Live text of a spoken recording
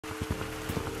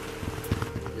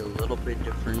a little bit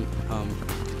different.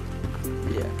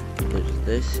 Yeah, there's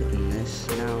this and this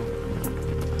now.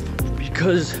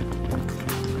 Because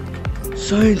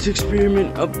science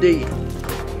experiment update.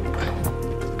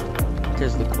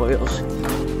 There's the coils.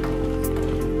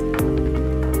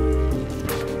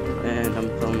 And I'm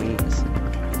filming this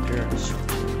after a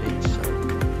update,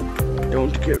 so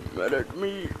don't get mad at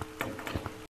me.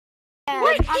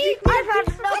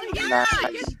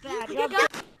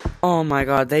 Oh my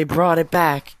god, they brought it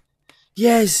back.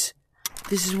 Yes!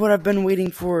 This is what I've been waiting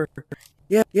for.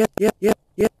 Yeah.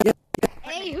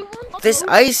 Hey, This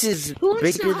ice is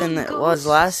bigger than it was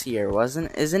last year,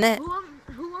 isn't it?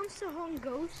 Who wants to home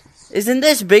ghosts? Isn't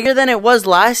this bigger than it was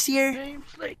last year?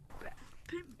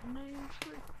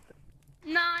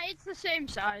 Nah, it's the same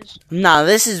size. Nah,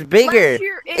 this is bigger. Last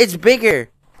year It's bigger.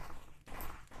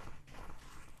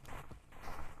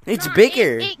 It's Nah,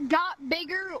 bigger. It got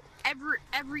bigger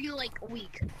every like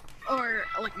week or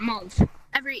like month.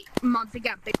 Every month it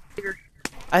got bigger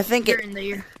I think during the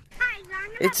year.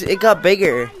 it got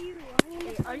bigger.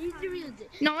 Are you serious?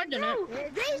 No, I didn't.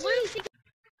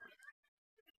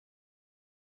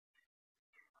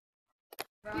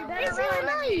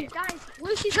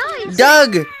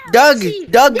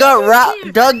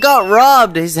 Doug got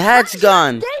robbed. His hat's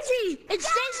gone. Daisy! It's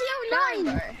Daisy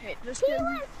 09!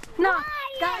 No,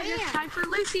 guys, it's time for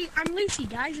Lucy. I'm Lucy,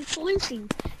 guys. It's Lucy.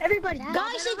 Everybody,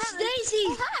 guys, it's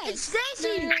Daisy. It's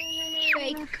Daisy.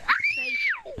 Fake.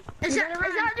 Is that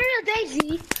real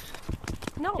Daisy?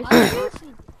 No, I'm Lucy.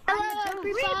 Hello,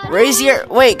 everybody.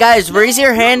 Raise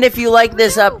your hand if you like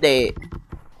this update.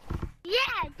 Yeah,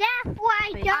 that's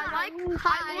why I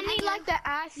only like the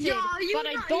acid, but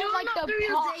I don't like the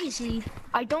pot. Daisy.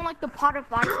 I don't like the pot of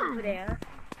ice over there.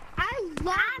 I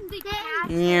love the cat.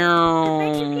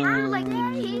 Meow. Like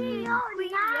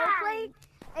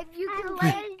if you can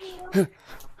like,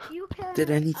 you can. Did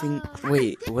anything?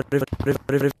 Wait. What if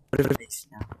ice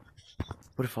now?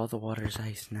 What if all the water is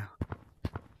ice now?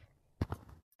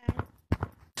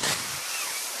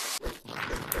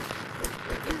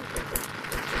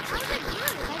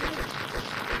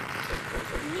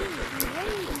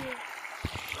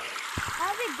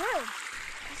 How's it good?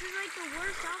 This is like the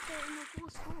worst outfit in the whole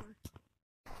store.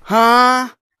 Huh?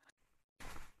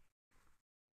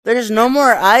 There's no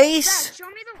more ice? Dad, show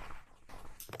me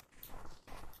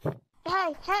the.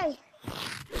 Hey.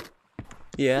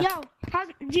 Yeah. Yo,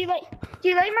 do you like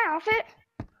my outfit?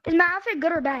 Is my outfit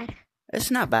good or bad? It's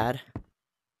not bad.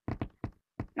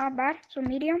 Not bad. So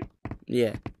medium.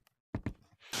 Yeah.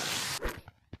 I'll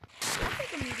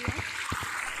take a medium.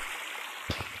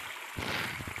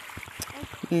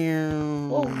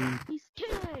 Meow. He's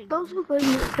kidding. Those who play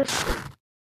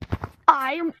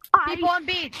People on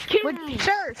beach.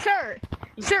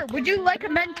 Sir, would you like a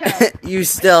Mento? You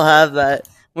still have that.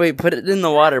 Wait, put it in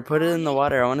the water. Put it in the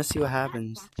water. I want to see what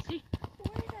happens.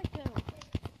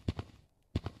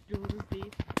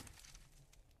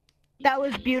 That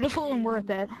was beautiful and worth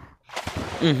it.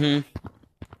 Mm-hmm.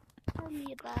 Tell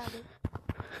me about it.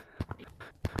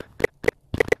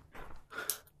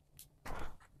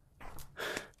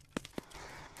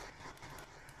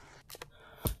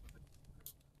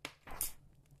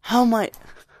 How am I?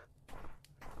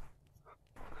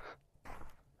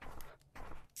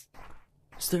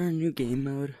 Is there a new game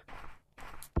mode?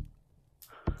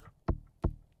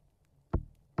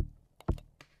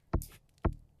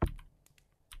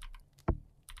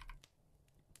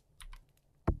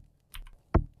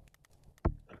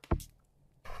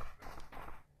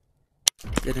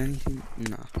 Did anything?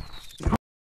 No.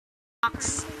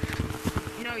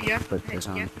 No, you have to Put this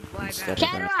on instead of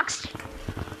Cat that. rocks.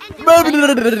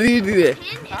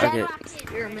 Okay.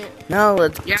 Now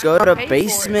let's go to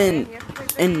basement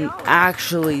and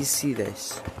actually see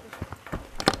this.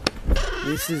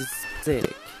 This is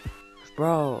sick.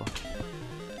 Bro.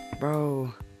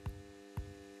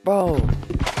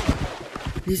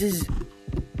 This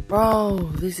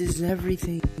is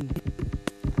everything.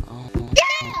 Oh.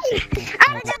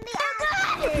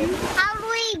 How do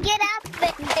we get up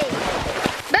there?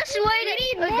 Best way to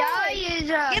die is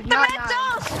get the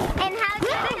Mentos. And how do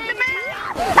you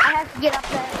I have to get up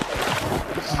there.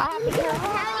 how do you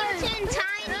turn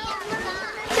tiny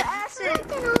To acid.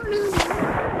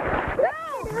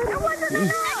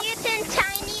 How do you turn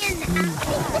tiny and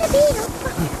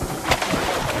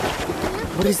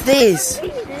What is this?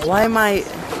 Why am I?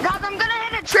 Guys, I'm gonna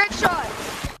hit a trick shot.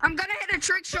 I'm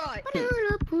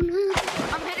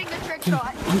hitting the trick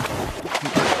shot.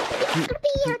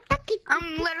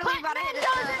 I'm literally about to hit it.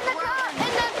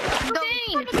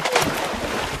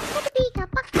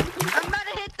 I'm about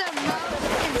to hit the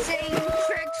most insane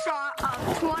trick shot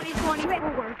of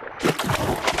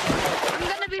 2024.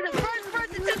 be the first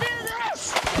person to do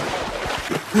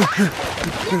this.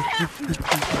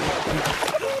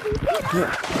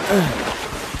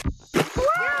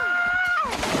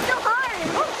 So hard.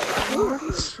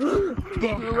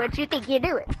 What you think you're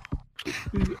doing?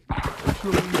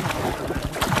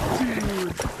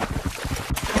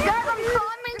 Guys, I'm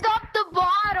climbing up the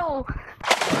bottle.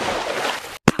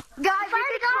 Guys, you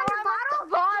can climb up the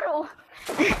bottle.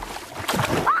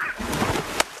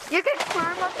 You can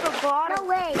climb up the bottle. No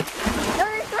way. No,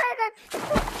 this way.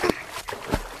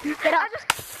 Get up.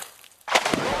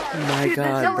 Oh my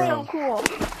god, No way. bro. So cool.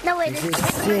 No way. This is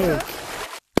sick.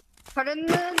 Put in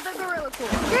the gorilla pool.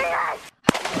 Yes.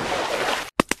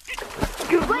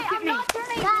 Dude, Wait, look at I'm me. not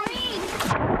turning green.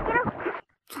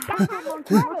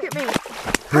 Look at me.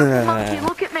 Purple monkey,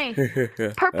 look at me.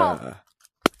 Purple.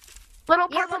 Little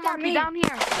Yeah, purple look at monkey me. down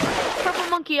here. Purple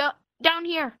monkey up down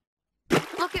here.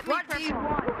 Look at me. What do you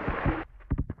want?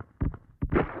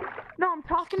 No, I'm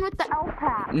talking with the elf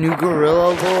hat. New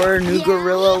gorilla lore, new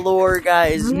gorilla lore,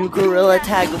 guys. New gorilla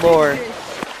tag lore.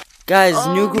 Guys,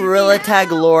 new gorilla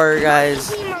tag lore,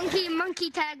 guys. Monkey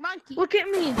tag monkey. Look at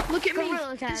me. Look at me.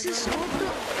 Gorilla tag. This is so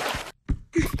good.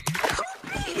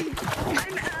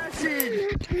 I'm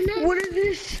acid. What is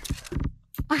this?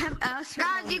 I have acid.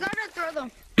 Guys, you gotta throw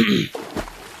them.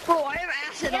 Bro, I have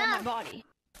acid on my body.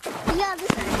 Yeah, this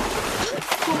is.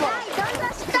 Guys, don't go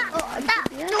stop. Stop.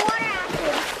 The water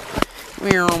acid.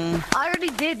 Meow. I already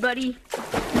did, buddy.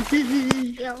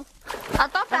 Yo. I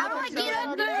thought How that do I was get so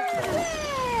up good.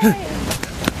 there?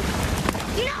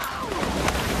 Yeah!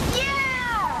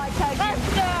 Let's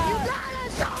go! You got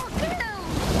us all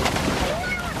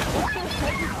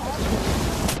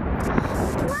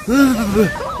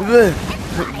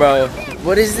killed! Bro,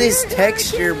 what is this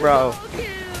texture, bro?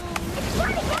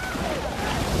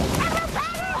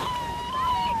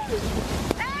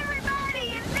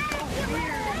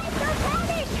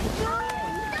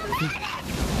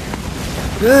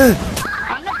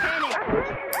 I'm not panic.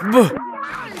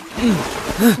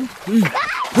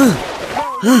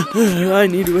 I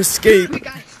need to escape.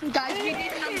 Guys, we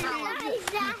need an umbrella.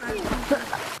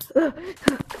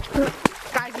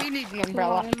 Guys, we need an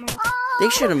umbrella. They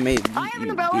should have made I have an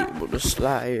you be umbrella. able to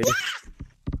slide.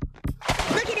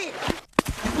 Look at it!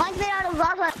 Mine's made out of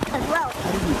lava as well.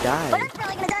 How did you die? But I'm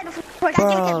probably gonna die before I Bro,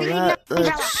 get it. We need an umbrella.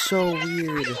 that's so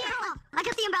weird. I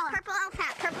got the umbrella. Purple elf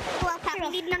hat. Purple elf hat. We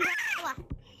need an umbrella.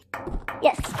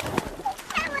 Yes.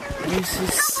 This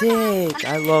is sick.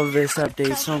 I love this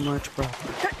update so much, bro.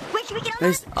 Wait, should we get on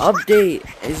This update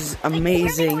is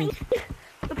amazing.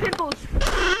 The pimples.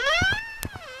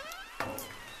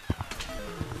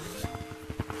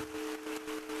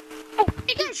 Oh,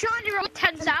 you can Sean, you're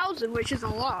 10,000, which is a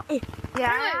lot.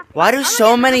 Yeah. Why do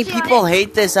so many people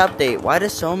hate this update? Why do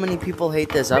so many people hate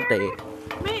this update?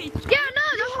 Me. Yeah, no,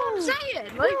 that's what I'm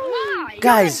saying. Like, why?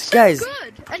 Guys, Yo, guys, it's so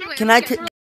good. Anyway, can I okay. t-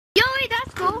 Yo, wait,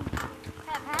 that's cool.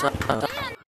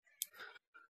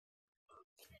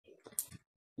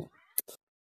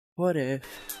 What if?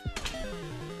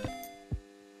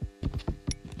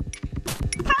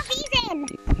 Season.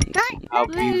 How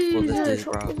beautiful this is,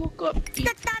 bro. Look up.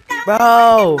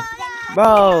 Bro,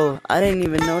 bro, I didn't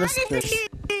even notice this.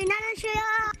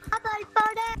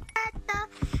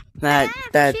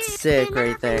 That's sick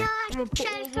right there. I'm a pull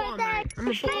one, mate. I'm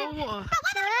a pull one.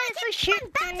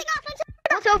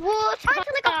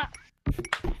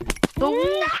 The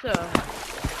water.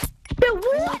 The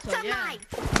water, yeah. mate.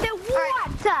 The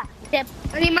water.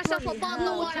 I need myself a bottle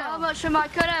of water. How much am I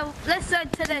gonna listen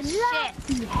to this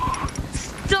shit?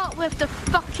 Start with the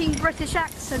fucking British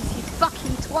accent, you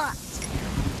fucking twat.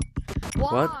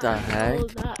 What the heck?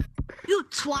 You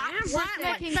twat. What the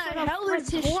hell is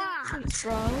twat,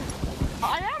 bro?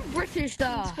 I am British,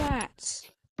 though. Twats.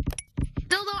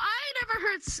 Although I ain't ever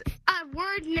heard a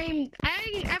word named. I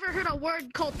ain't ever heard a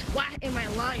word called twat in my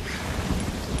life.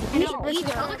 Me No, either.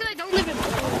 look at I don't live in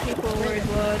Poland, people word.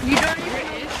 You don't even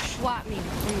know what twat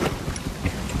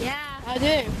means. Yeah, I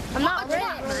do. I'm not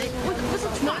British. What's a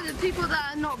twat? The people that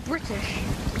are not British.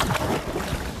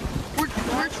 We're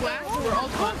twats. We're all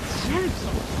twats.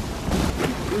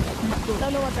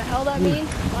 Don't know what the hell that means.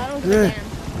 I don't give a damn.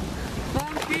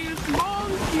 Monkeys,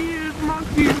 monkeys,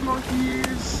 monkeys,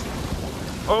 monkeys.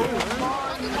 Oh,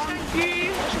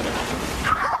 monkeys.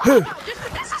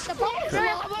 This is the lava.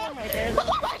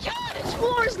 Oh my god, this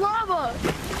floor is lava.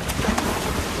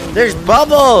 There's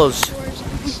bubbles.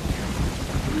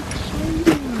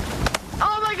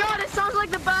 Oh my god, it sounds like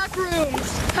the back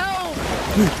rooms. Help.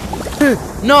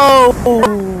 No.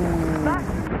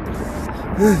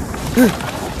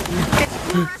 It's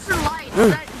fluorescent light.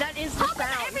 That is the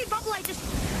sound. Every bubble I just...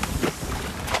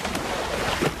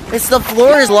 It's the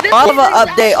Floor is Lava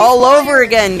update all over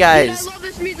again, guys. Dude, I love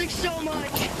this music so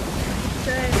much.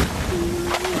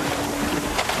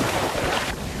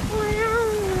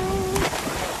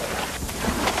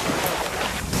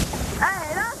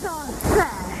 Hey, that's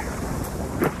all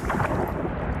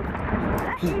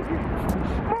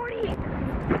Morty,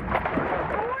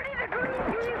 the green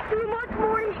pea is too much,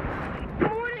 Morty.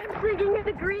 Morty, I'm sinking in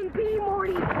the green pea,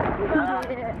 Morty. I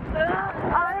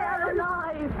am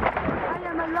alive. I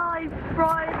am alive,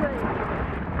 thriving.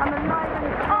 I'm alive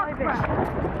and thriving.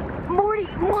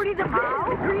 Morty, the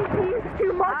green pea is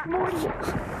too much, Morty.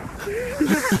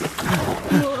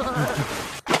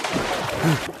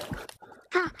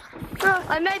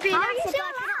 I may be an accident.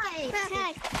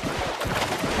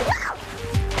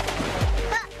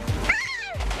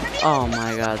 Oh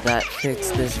my god, that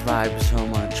fixed this vibe so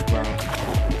much, bro.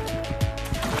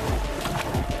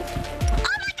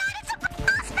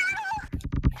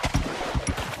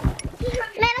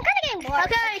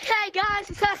 Okay, guys,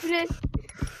 it's happening.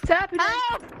 It's happening.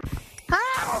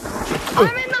 Help!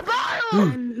 I'm in the bottle!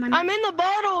 I'm in the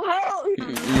bottle, help!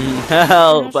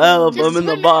 Help, I'm in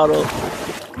the bottle.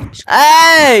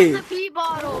 Hey! The pee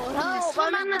bottle, help!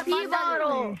 I'm in the pee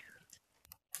bottle!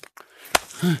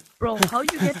 Bro, how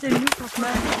you get the new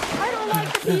cosmetic? I don't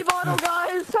like the pee bottle,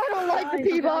 guys! I don't like the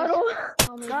pee bottle!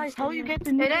 Guys, how you get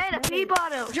the new It ain't a pee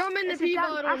bottle! Jump in the pee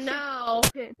bottle now!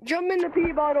 Jump in the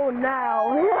pee bottle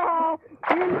now!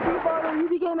 You're in the pee bottle, you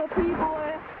became a pee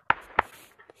boy!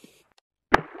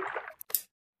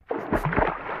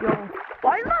 Yo,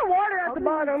 Why is my water at the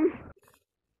bottom?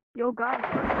 yo guys,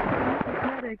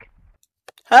 cosmetic.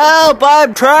 Help,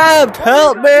 I'm trapped!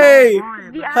 Help me!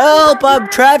 Help, I'm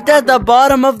trapped at the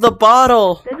bottom of the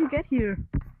bottle. Did you get here?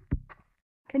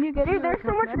 Can you get Dude, here? there's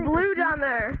so much blue down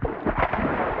there.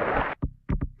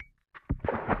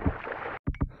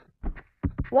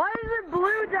 Why is there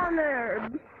blue down there?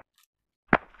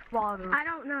 Water. I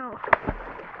don't know.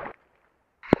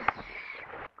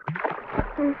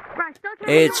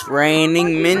 It's raining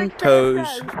Mentos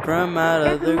from out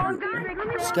of the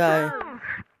sky.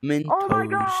 Mentos. Oh my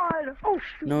god! Oh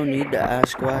shoot. No need to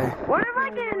ask why. What if I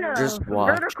get in a Just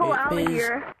watch vertical it alley fizz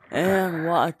here? and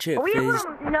watch it Are we able fizz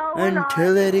to? No, we're not.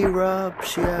 until it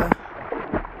erupts, yeah.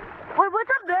 Wait, what's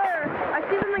up there? I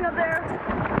see something up there.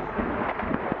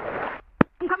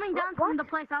 I'm coming down from the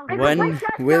place I was. When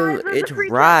will it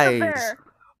rise?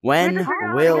 When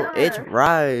will it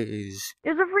rise?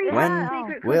 There's a free When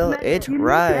secret will cosmetic. it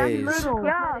rise?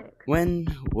 Yeah. When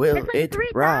will It's like it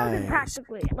 3,000 rise?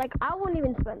 practically. Like, I wouldn't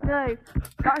even spend that. Hey,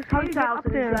 guys, how you get up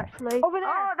there? Actually, Over there.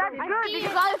 Oh, that's good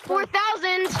because I have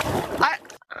 4,000.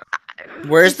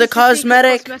 Where's the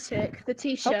cosmetic? The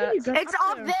t-shirt. It's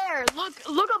up there.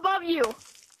 Look above you.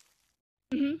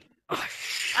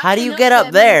 How do you get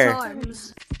up there?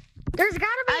 There's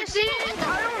gotta be a secret.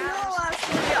 I don't know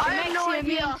actually. I have no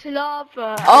idea.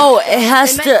 Oh, it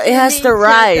has to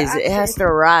rise. It has to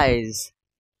rise.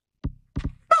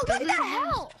 What the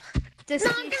hell?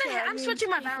 I'm switching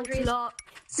my boundaries to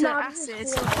acid.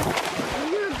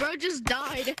 Bro just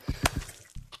died.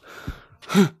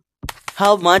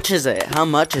 How much is it? How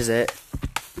much is it?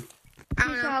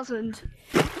 2,000.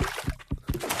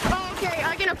 Oh, okay,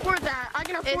 I can afford that.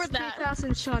 It's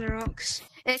 2,000 Shiny Rocks.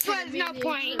 It's no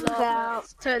point.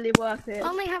 It's totally worth it.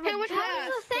 Only have a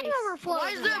thing overflow.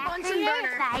 Why is there a Bunsen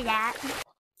burner?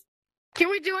 Can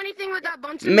we do anything with that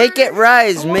Bunsen Make burner? it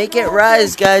rise. Make it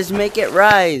rise, guys. Make it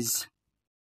rise.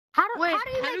 How do you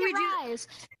make it rise?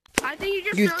 I think you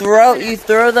just You throw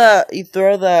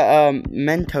the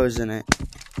Mentos in it.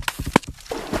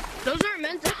 Those aren't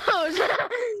Mentos.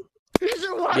 These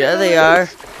are water. Yeah, they are.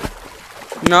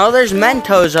 No, there's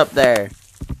Mentos up there.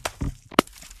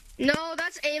 No,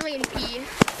 that's alien pee.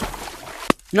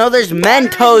 No, there's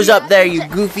Mentos up there, you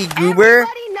goofy goober.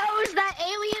 Everybody knows that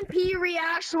alien pee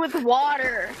reacts with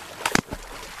water.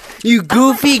 You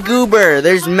goofy goober.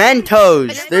 There's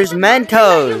Mentos. There's You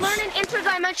Mentos. learn in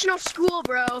interdimensional school,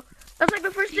 bro. That's like the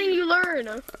first thing you learn.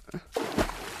 Oh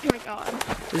my god.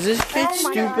 Is this kid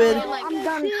stupid? I'm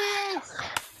done. Dude,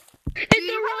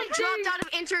 you really dropped out of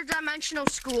interdimensional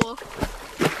school.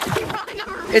 You probably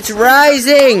never It's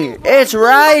rising. It's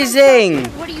rising.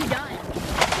 What are you done?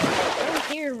 I'm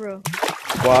here, bro.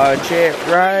 Watch it Oh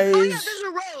yeah, rise. there's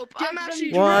a rope. I'm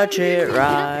actually Watch it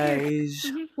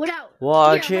rise. What out?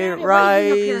 Watch Yeah, it what are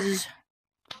you rise.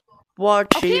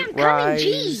 Watch Okay, it I'm coming,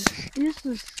 G. rise. This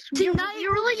is You're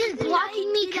really just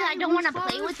blocking me because I don't want to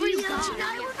play with you.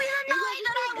 Tonight will be the night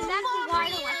that I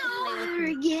will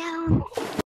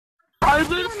I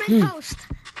will toast.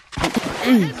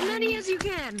 As many as you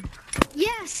can.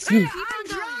 Yes. I'm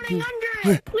drowning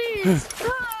under it. Please.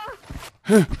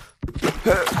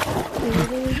 Starting,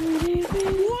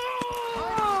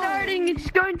 it's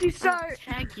going to start.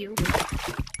 Tag you.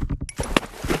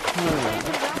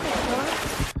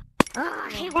 I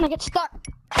hate when I get stuck.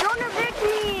 Don't evict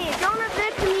me! Don't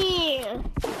evict me!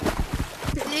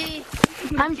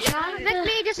 I'm trying to Evict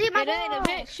me, just eat my It ain't balls.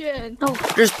 eviction.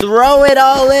 Just throw it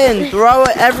all in. Throw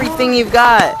it, everything you've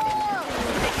got.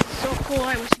 So cool.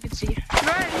 I wish you could see.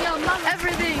 Throw in your mom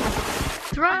everything.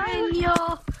 Throw in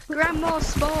your grandma's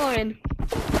spine.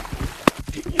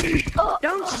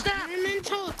 Don't stop.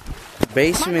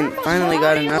 Basement finally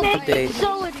got an update.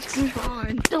 So it's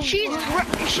Fine. she Throw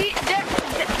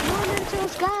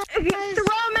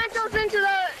Mentos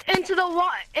into the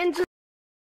what? Into the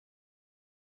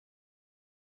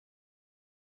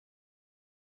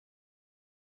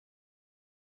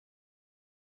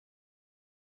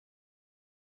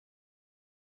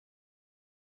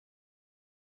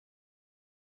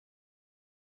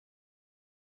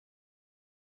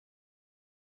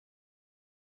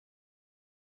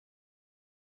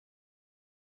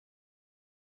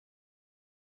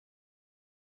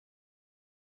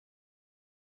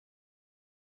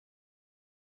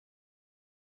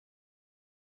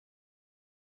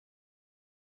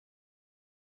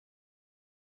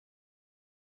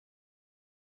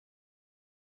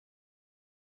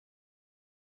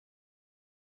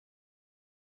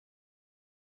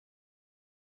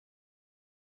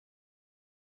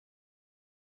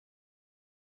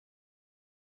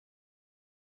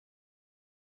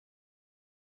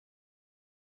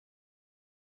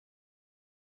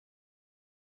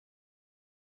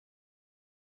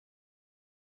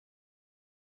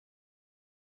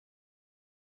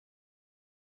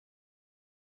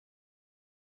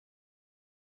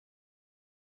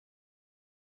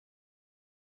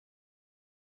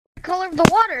color of the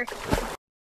water.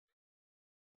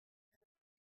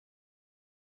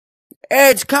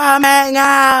 It's coming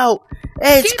out.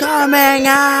 It's coming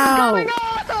out.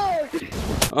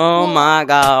 Oh my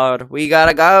god. We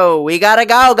gotta go. We gotta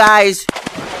go, guys.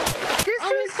 This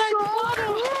is so cool.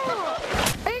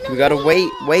 We gotta wait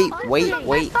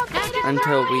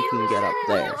until we can get up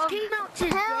there. Came out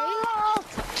today.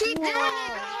 Keep doing it,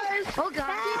 guys. Oh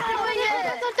god. Keep doing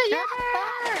it.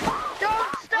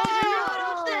 Don't stop.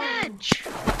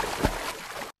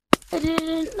 I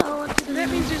didn't know what to do. That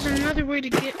means there's another way to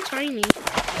get tiny.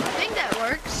 I think that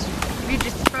works. You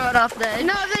just throw it off the edge.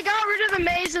 No, they got rid of the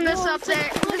maze and this up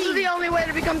there. This is the only way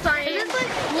to become tiny. Is this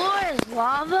like floor is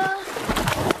lava?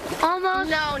 Almost.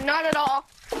 No, not at all.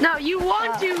 No, you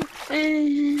want to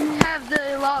have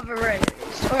the lava raised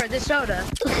or the soda.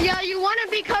 Yeah, you want to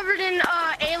be covered in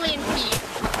alien pee.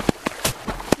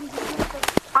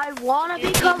 I wanna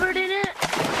be covered in it.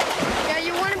 Yeah,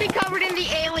 you want to be covered in the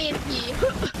alien pee.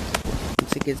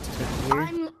 Once it gets to here.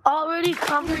 I'm already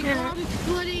covered in it.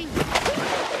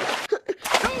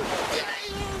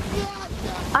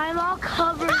 I'm all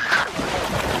covered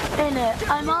in it.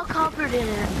 I'm all covered in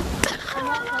it. I'm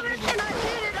all covered in it. And I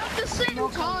did it at the same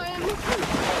time.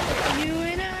 You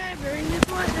and I burn the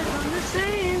planet on the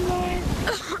same line.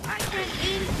 I can't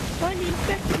eat it, but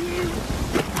infect you.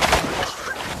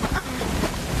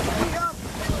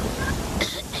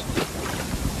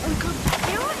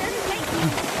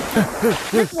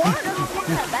 This water doesn't work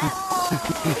that bad.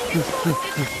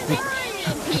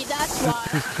 Alien pee, that's why.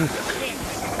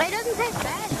 It doesn't taste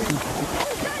bad.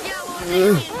 Yeah, well,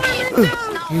 alien pee, it's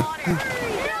not water.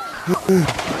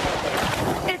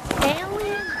 It's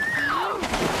alien.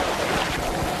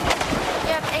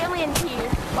 Yeah, it's alien pee.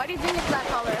 Why do you think it's that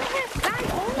color?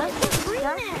 That's the green.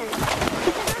 That's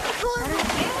the color of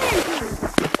alien pee.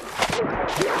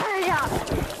 Yeah.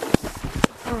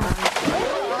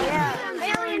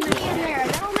 Alien pee in there.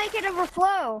 That'll make it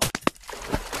overflow.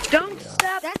 Don't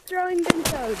stop throwing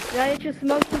bentos. I just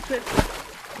mostly with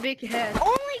big head.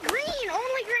 Only green.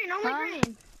 Only green. Only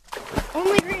green.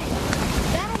 Only green.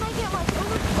 That'll make it like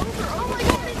over. Oh my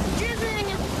god, it's jizzing.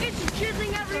 It's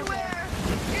jizzing everywhere.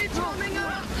 It's coming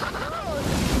out.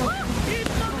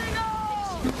 It's coming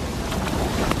out.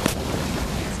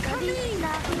 It's coming.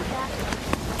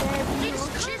 It's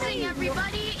jizzing,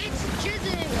 everybody. It's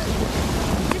jizzing.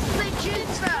 This is a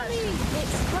jizz fest.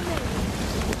 It's coming.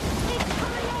 It's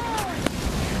coming out.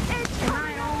 It's coming. And I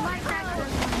don't like that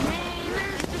because my name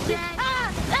is Jizz.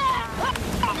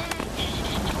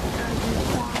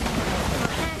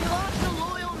 And we lost a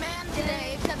loyal man today,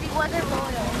 except he wasn't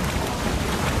loyal.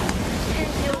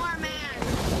 Your man.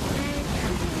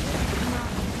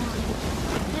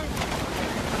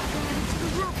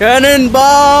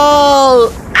 Cannonball!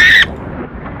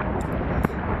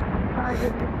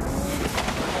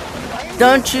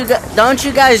 Don't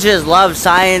you guys just love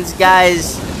science,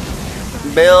 guys?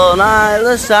 Bill Nye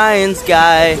the Science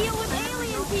Guy. Deal with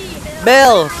alien team.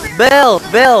 Bill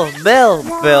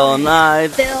Nye.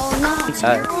 Bill Nye,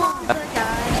 Sorry. you're one of the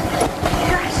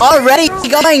guys. Already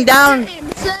going down. Same.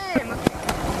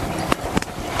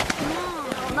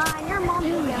 Bill Nye, your mom's a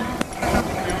guy.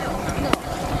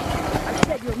 I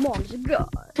said your mom's a god.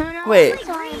 Wait. Only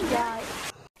green guy.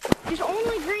 She's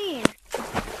only green.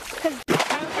 Cause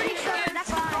I'm pretty sure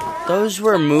that's why. Those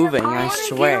were moving, I Get on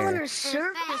swear. her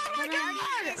surface. Oh my god,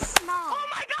 it's small. Oh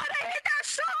my god, I hit that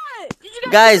shot! Did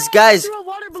you Guys, throw a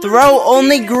water balloon? throw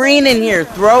only green in here.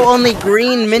 Throw only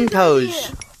green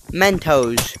Mentos.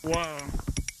 Whoa.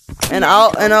 And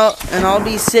I'll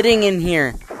be sitting in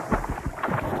here.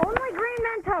 Only green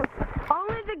Mentos.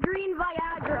 Only the green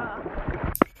Viagra.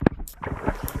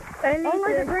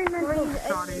 Only the green Mentos.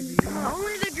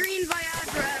 Only the green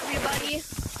Viagra, everybody.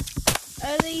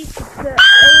 At least the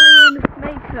alien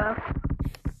makeup.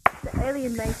 The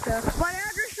alien makeup.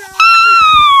 Viagra shot!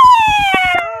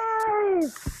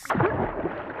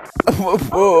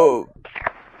 Whoa.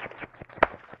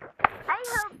 I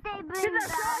hope they bring Hit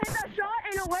that shot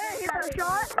in a way. Hit that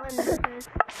shot. It doesn't taste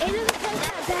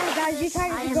that bad, guys. You try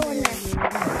to go in there.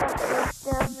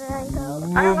 there.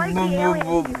 I like the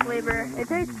alien flavor. It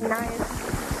tastes nice.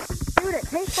 Dude, it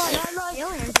tastes like I like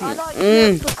alien. I like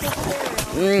milk with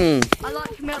cereal. I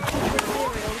like milk with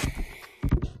cereal.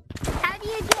 How do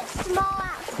you get small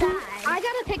outside? I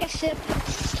gotta take a sip.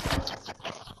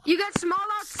 You get small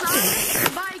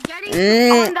outside by getting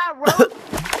on that rope.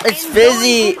 It's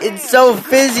fizzy. It's so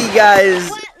fizzy, guys.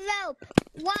 What rope?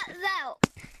 What rope?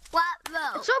 What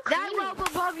rope? It's so that rope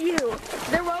above you.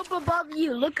 The rope above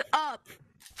you. Look up.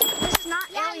 This is not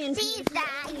alien.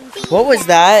 What was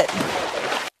that?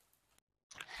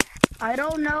 I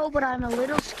don't know, but I'm a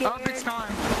little scared. Oh, it's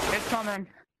time. It's coming.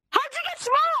 How'd you get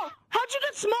small? How'd you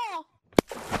get small?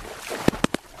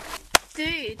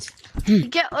 Dude,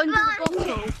 get under the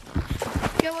bottle.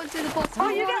 Go onto the bottle. Oh,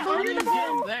 you get under the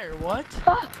bottle? There, what?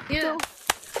 Yeah.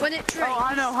 When it drains. Oh,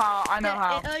 I know how.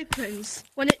 It opens.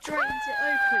 When it drains, it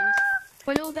opens.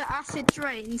 When all the acid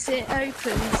drains, it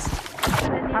opens.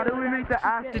 How do we make the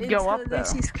acid go up, though?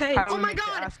 How do Oh we my make the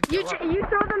god! acid You go up? you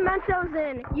throw the Mentos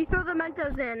in. You throw the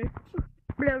Mentos in.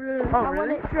 Blah, blah. Oh, And when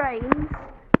really? it drains,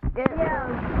 the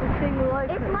thing will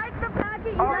open. It's like the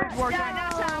packet you Oh, it's working.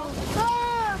 that's how.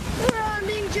 Oh, I'm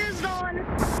being jizzed on.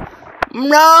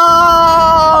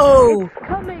 No!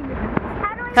 Coming.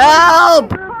 Help!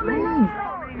 Coming up.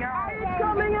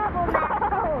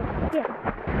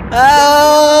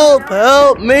 Help!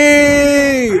 Help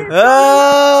me!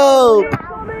 Help!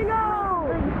 Coming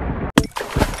out.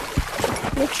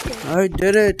 I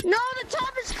did it. No, the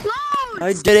top is closed.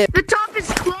 I did it. The top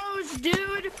is closed,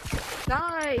 dude.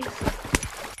 Nice.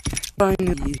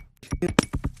 Finally.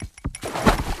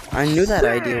 I knew that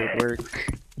idea would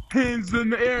work. Hands in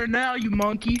the air now, you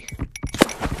monkey.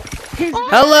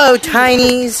 Hello,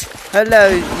 tinies. Hello,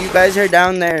 you guys are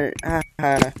down there.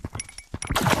 The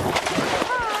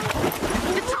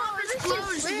top is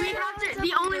closed. We have to.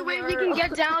 The only way we can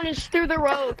get down is through the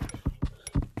rope.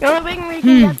 The only way we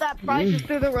can get that prize is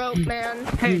through the rope, man.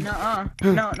 Hey, nuh-uh.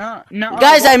 No.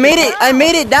 Guys, I made it. I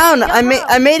made it down. I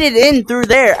made it in through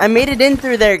there. I made it in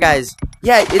through there, guys.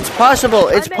 Yeah, it's possible.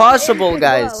 It's possible,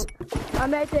 guys. I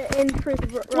made it in through the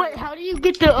rope. Wait, how do you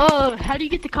get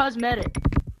the cosmetic?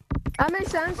 That makes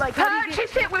sense. Like,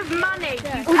 purchase it with money.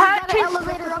 We got an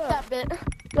elevator up that bit.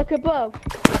 Look above.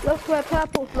 Look where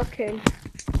purple's looking.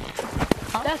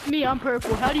 That's me, I'm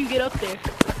purple. How do you get up there?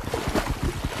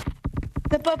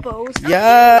 The bubbles.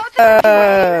 Yeah.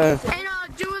 And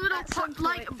do a little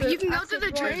like you can go through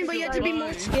the drain, but you have to be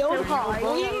more skilled. You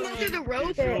can go through the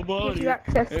rope. buddy. Gives you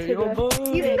access to Hey, yo, the.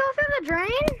 buddy. You can go through the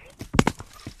drain.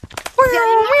 Yeah,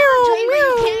 you can go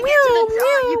through the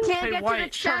drain, but you can't Hey, get to the White, turn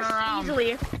chest around.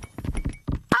 easily.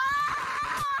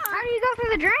 How do you go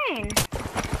through the drain?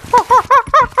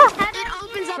 It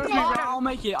opens up the bottom. I'll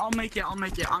make it.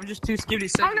 I'm just too scared to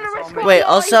say I'm gonna this, so I'll risk make my Wait, life.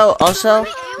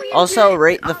 also,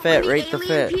 rate the When fit, rate the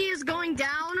alien fit. pee is going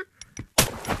down. it.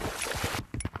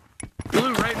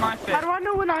 Blue, rate my fit. How do I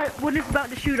know when it's about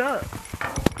to shoot up?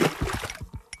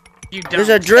 You don't. There's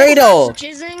a dreidel.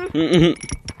 Jizzing.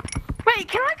 Wait,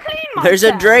 can I clean my There's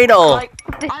a dreidel.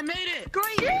 I made it.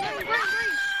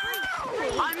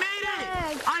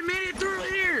 I made it through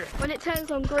here. When it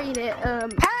turns on green, it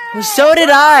So did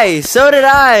I. So did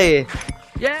I.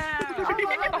 Yeah. at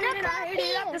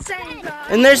the same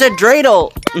time. And there's a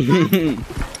dreidel.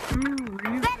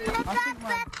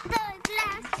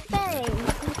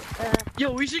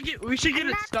 Yo, we should get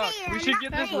it stuck. We should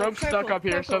get this rope stuck up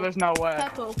here so there's no way.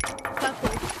 Purple.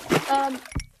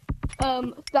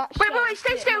 that. Wait,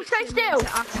 stay still.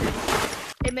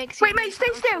 It makes. Wait, mate,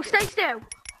 stay still.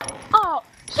 Oh,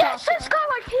 Yes, let's go.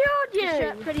 I cured the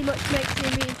shirt you. pretty much makes you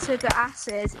immune to the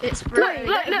acid. It's Look.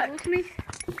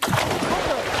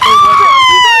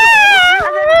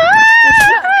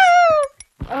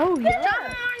 Oh yeah.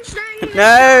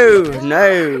 No.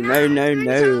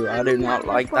 I do not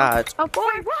like that. Oh boy,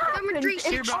 what happened?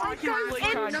 Here, but I can really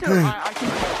try. into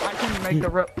I can make the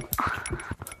rope.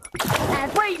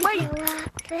 Wait.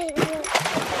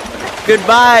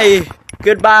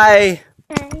 Goodbye.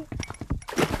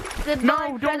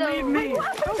 No, don't leave me. We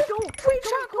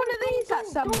chuck one of these at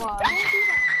someone.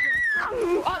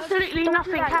 Absolutely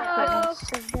nothing happened.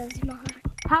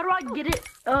 How do I get it?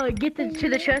 To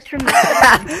the chest from the.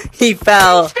 He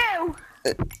fell. Still.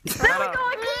 There we go.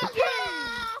 I killed you.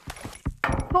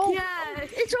 Yeah.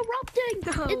 It's erupting.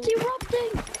 It's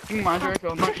erupting. My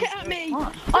turtle. Look at me.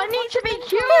 I need to be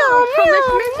cured from this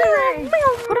misery.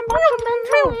 Put a bunch of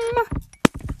Mentos.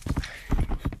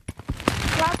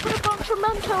 Yeah, put a bunch of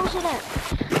Mentos in it.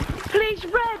 Please,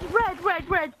 red.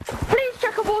 Please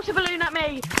chuck a water balloon at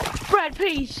me. Red,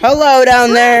 please. Hello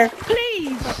down there.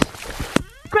 Please.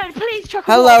 Red, please chuck a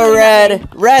water Hello, balloon at me.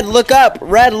 Red, look up.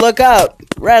 Red, look up.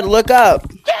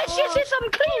 Yes,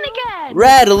 I'm clean again.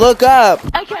 Red, look up.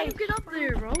 Okay. Get up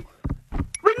there, bro.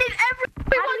 We need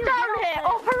everyone down here.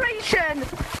 Operation.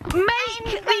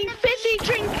 Make the fizzy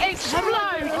drink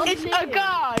explode. It's a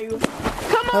go.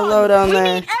 Come on. Hello down we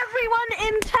there. need everyone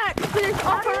intact for this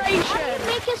operation. How do you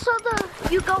make it so that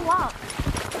you go up?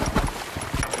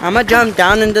 I'm gonna jump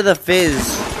down into the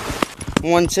fizz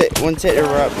once it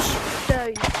erupts.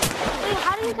 Wait,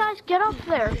 how do you guys get up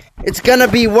there? It's gonna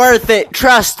be worth it.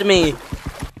 Trust me.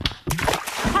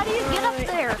 How do you get up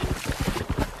there?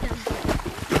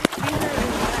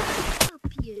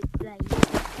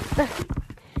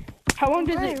 How long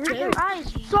does it take?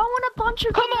 Guys, throw in a bunch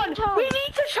of Mentos. We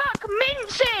need to chuck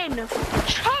mints in.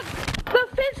 Chuck the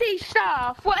fizzy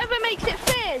stuff. Whatever makes it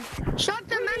fizz. Chuck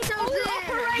the Mentos in, you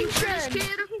British Operation.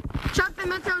 kid. Chuck the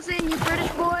Mentos in, you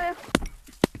British boy.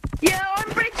 Yeah, I'm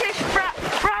British.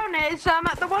 Brownies. I'm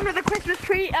at the one with the Christmas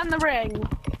tree and the ring.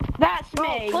 That's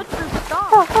me. Put the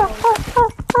stuff.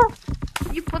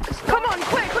 You put the stuff. Come on,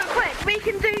 quick. We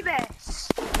can do this.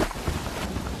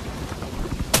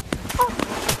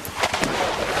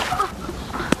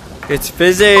 It's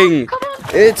fizzing. Come on.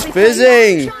 It's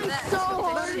fizzing. Guys,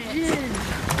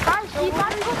 you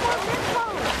gotta put more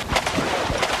Mentos.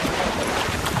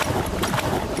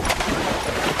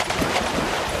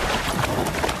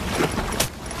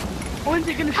 When's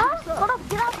it gonna shoot Hold up,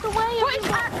 get out the way. What is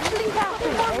actually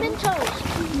happening? More Mentos.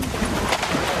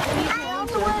 Get out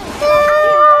the way.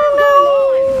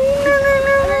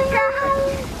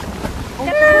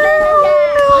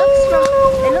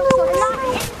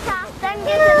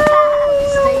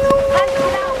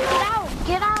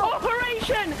 Get out.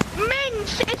 Operation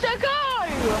Mints, it's a go.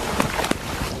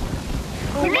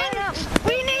 Mints,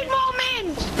 we need more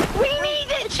mints. We need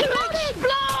it to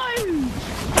explode.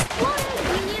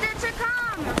 We need it to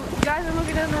come. Guys, I'm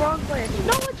looking in the wrong place.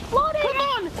 No, it's flooding. Come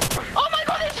on. Oh my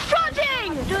god, it's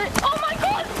flooding. Oh my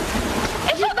god.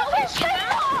 It's on the fish tank.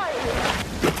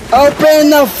 Open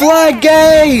the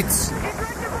floodgates. It's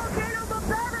like the volcano, but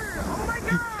better. Oh my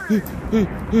god.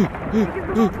 It's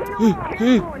the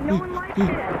volcano. No one likes it.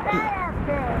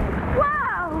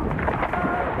 Wow.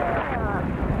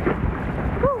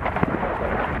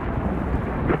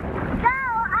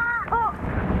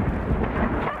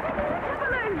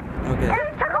 Okay.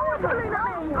 Chuck a water balloon at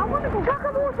me. I want to go. Chuck a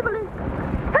water balloon.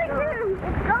 Thank you.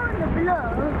 It's going to blow.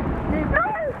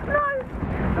 No.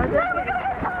 No, we're going to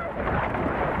hit us.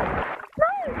 No.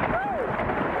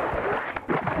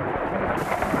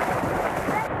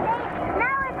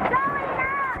 Now it's going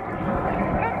up.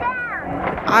 It's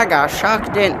down. I got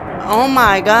shocked in. Oh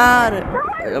my god.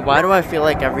 Why do I feel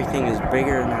like everything is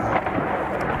bigger now?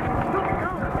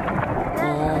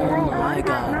 Oh my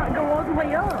god. Not go all the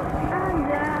way up.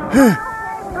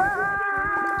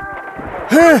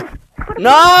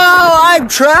 No, I'm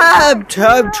trapped.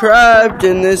 I'm trapped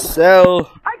in this cell.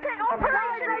 I can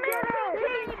operation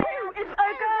It's a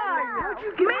go.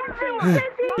 Minty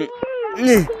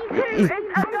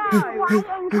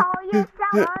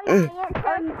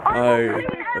I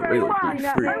will be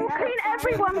I will clean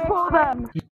everyone for them.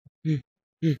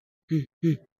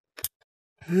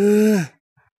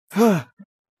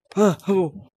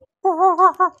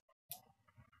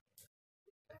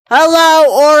 Hello,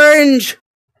 Orange.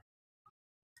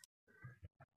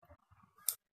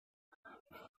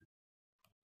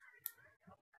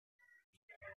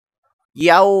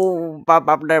 Yo.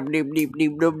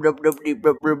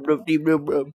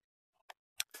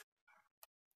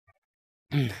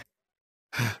 Who?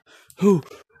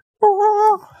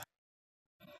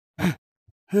 Get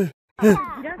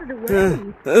out of the way.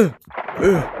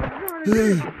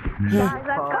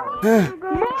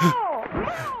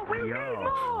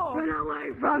 Run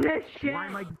away from this shit. Why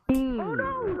am I? Oh no!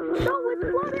 No, it's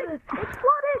flooding! It's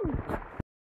flooding!